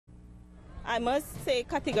I must say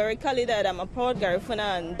categorically that I'm a proud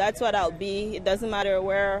Garifuna, and that's what I'll be. It doesn't matter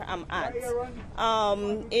where I'm at.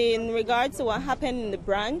 In regards to what happened in the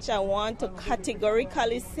branch, I want to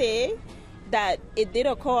categorically say that it did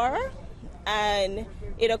occur, and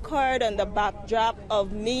it occurred on the backdrop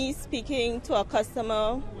of me speaking to a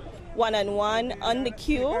customer one-on-one on the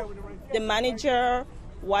queue, the manager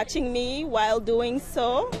watching me while doing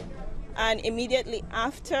so, and immediately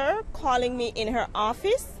after calling me in her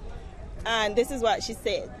office. And this is what she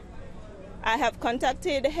said. I have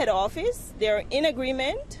contacted the head office. They're in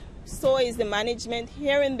agreement. So is the management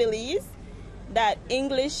here in Belize that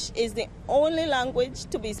English is the only language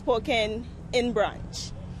to be spoken in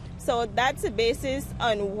branch. So that's the basis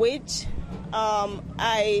on which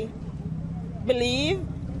I believe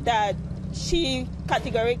that she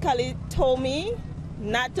categorically told me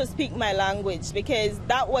not to speak my language, because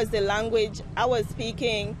that was the language I was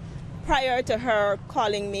speaking prior to her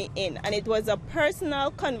calling me in, and it was a personal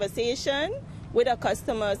conversation with a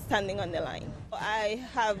customer standing on the line. I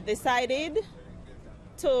have decided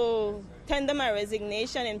to tender my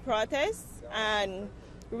resignation in protest and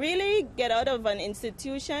really get out of an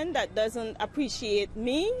institution that doesn't appreciate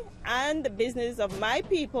me and the business of my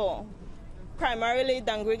people, primarily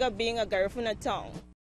Dangriga being a Garifuna town.